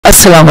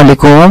अस्सलाम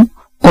वालेकुम।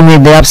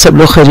 उम्मीद है आप सब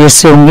लोग खैरियत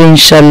से होंगे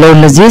इंशाअल्लाह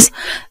लजीज।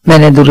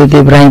 मैंने दुरूद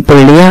इब्राहिम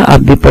पढ़ लिया, आप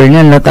भी पढ़ लें।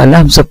 अल्लाह ताला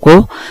हम सबको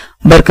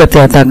बरकत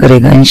अता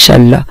करेगा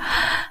इंशाअल्लाह।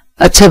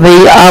 अच्छा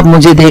भाई, आप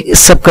मुझे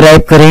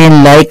सब्सक्राइब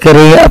करें, लाइक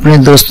करें, अपने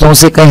दोस्तों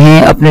से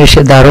कहें, अपने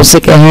रिश्तेदारों से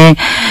कहें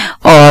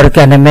और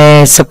क्या नाम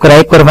है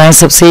सब्सक्राइब करवाएं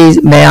सबसे।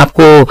 मैं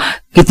आपको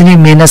कितनी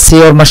मेहनत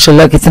से और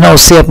माशाल्लाह कितना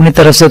उससे अपनी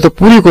तरफ से तो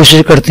पूरी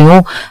कोशिश करती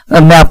हूँ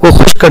मैं आपको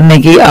खुश करने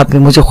की। आप भी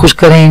मुझे खुश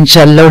करें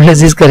इंशाअल्लाह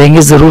लजीज,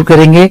 करेंगे, जरूर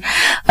करेंगे।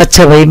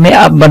 अच्छा भाई, मैं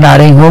आप बना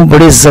रही हूँ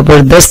बड़े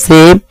जबरदस्त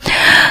से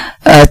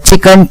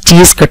चिकन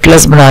चीज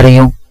कटलेट्स बना रही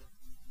हूँ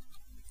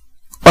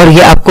और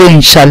ये आपको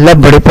इंशाल्लाह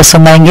बड़े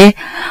पसंद आएंगे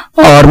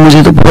और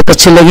मुझे तो बहुत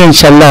अच्छे लगे,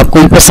 इंशाल्लाह आपको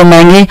भी पसंद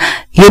आएंगे।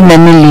 ये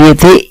मैंने लिए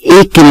थे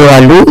 1 किलो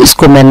आलू,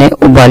 इसको मैंने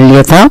उबाल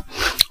लिया था।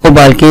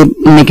 उबाल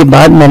के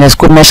बाद मैंने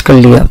इसको मैश कर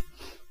लिया।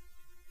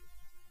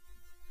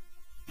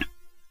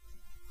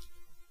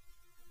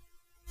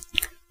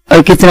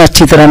 और कितना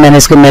अच्छी तरह मैंने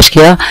इसको मैश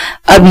किया।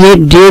 अब ये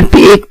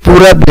एक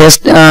पूरा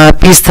ब्रेस्ट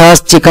पीस था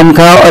चिकन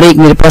का और एक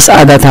मेरे पास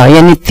आधा था,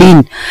 यानी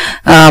 3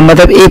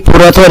 मतलब एक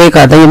पूरा था और एक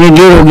आधा, यानी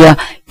 1.5 हो गया।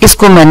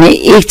 इसको मैंने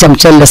 1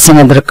 चमचा लहसुन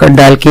अदरक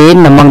डाल के,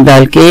 नमक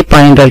डाल के,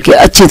 पानी डाल के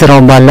अच्छी तरह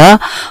उबाला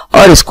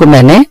और इसको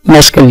मैंने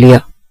मैश कर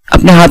लिया।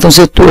 अपने हाथों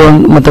से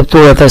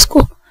तोड़ा था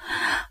इसको।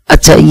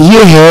 अच्छा,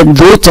 ये है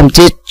 2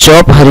 चमचे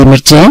चॉप हरी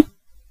मिर्चें,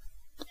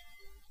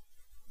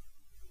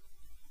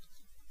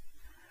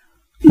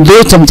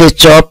 2 चमचे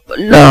चॉप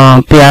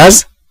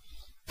प्याज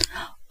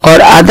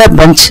और आधा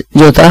बंच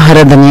जो था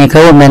हरा धनिया का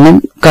वो मैंने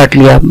काट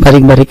लिया,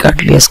 बारीक बारीक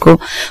काट लिया इसको।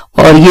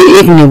 और ये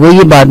 1 नींबू,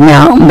 ये बाद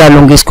में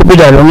डालूंगी, इसको भी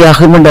डालूंगी,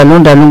 आखिर में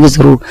डालूंगी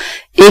जरूर।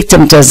 1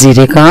 चमचा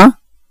जीरे का,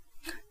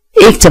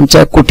 1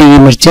 चमचा कुटी हुई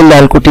मिर्चें,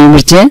 लाल कुटी हुई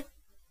मिर्चें,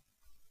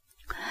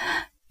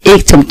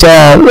 1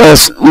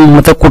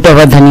 चमचा कुटा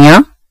हुआ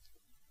धनिया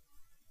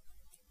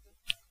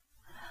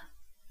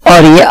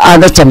और ये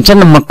आधा चमचा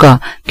नमक का,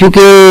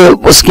 क्योंकि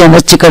उसके अंदर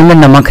चिकन में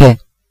नमक है।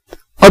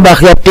 और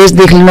बाकी आप टेस्ट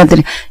देख लेना।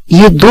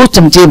 ये 2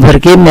 चमचे भर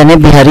के मैंने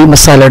बिहारी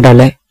मसाला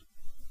डाला है।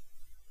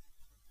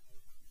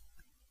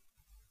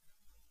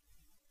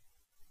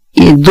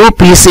 ये 2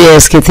 पीस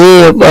इसके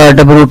थे,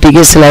 डबल रोटी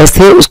के स्लाइस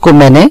थे, उसको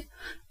मैंने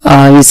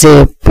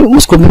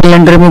उसको भी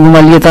ब्लेंडर में घुमा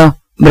लिया था,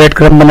 ब्रेड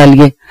क्रम्ब बना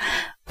लिए।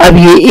 अब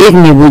ये 1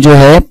 नींबू जो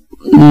है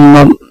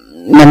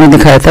मैंने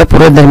दिखाया था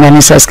पूरा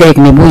दरमियानी साइज का 1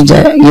 नींबू,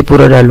 ये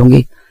पूरा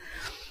डालूंगी।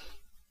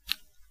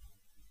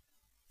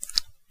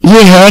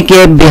 ये है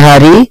कि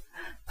बिहारी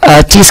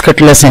चीज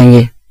कटलेट्स हैं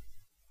ये।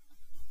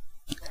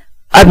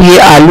 अब ये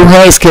आलू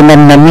है, इसके अंदर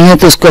नमी है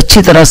तो इसको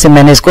अच्छी तरह से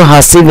मैंने इसको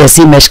हाथ से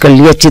वैसे ही मैश कर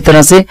लिया अच्छी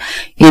तरह से।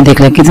 ये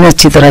देख लें कितनी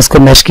अच्छी तरह इसको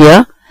मैश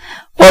किया।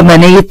 और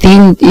मैंने ये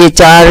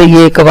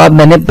 4 कबाब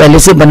मैंने पहले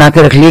से बना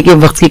के रख लिए कि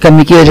वक्त की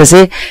कमी की वजह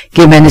से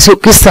कि मैंने इसको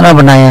किस तरह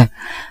बनाया है।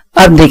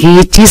 अब देखिए,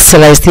 ये चीज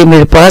स्लाइस थी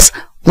मेरे पास,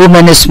 वो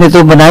मैंने इसमें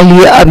तो बना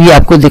लिया। अब ये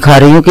आपको दिखा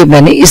रही हूँ कि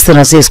मैंने इस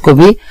तरह से इसको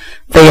भी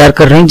तैयार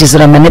कर रही हूँ जिस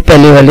तरह मैंने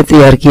पहले वाले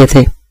तैयार किए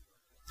थे।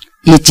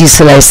 ये चीज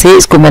स्लाइस से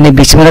इसको मैंने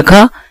बीच में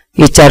रखा,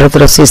 ये चारों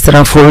तरफ से इस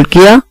तरह फोल्ड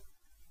किया।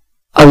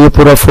 अब ये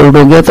पूरा फोल्ड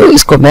हो गया तो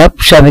इसको मैं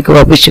अब शामी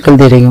कबाब की शक्ल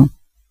दे रही हूँ।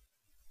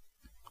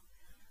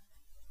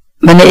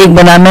 मैंने एक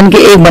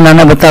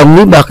बनाना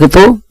बताऊंगी, बाकी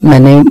तो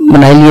मैंने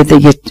बना लिए थे।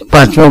 ये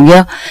 5वां हो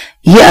गया।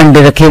 ये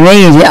अंडे रखे हुए,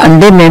 ये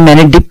अंडे में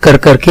मैंने डिप कर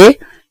करके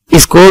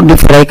इसको डीप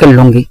फ्राई कर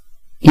लूंगी।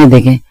 ये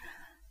देखें,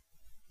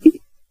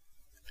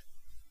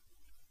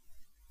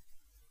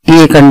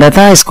 ये एक अंडा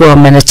था, इसको अब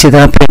मैंने अच्छी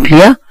तरह फेंट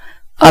लिया।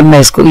 अब मैं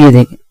इसको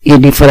ये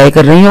डीप फ्राई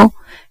कर रही हूँ।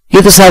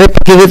 ये तो सारे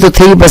पके हुए तो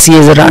थे ही, बस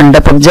ये जरा अंडा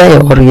पक जाए।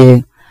 और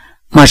ये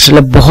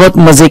माशाल्लाह बहुत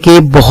मजे के,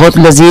 बहुत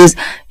लजीज,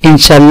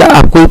 इंशाल्लाह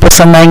आपको भी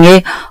पसंद आएंगे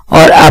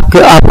और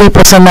आपको भी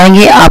पसंद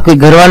आएंगे, आपके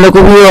घर वालों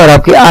को भी और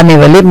आपके आने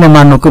वाले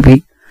मेहमानों को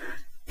भी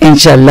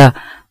इंशाल्लाह।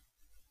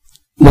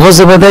 बहुत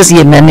जबरदस्त।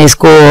 ये मैंने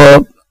इसको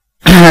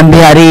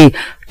बिहारी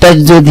टच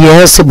जो दिया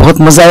है उससे बहुत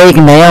मजा आया। एक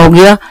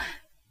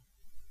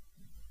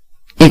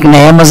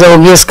नया मजा हो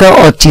गया इसका,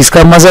 और चीज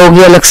का मजा हो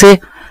गया अलग से,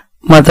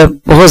 मतलब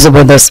बहुत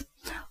जबरदस्त।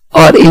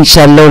 और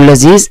इंशाअल्लाह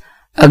लजीज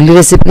अगली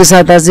रेसिपी के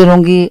साथ हाजिर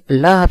होंगी।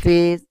 अल्लाह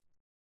हाफिज।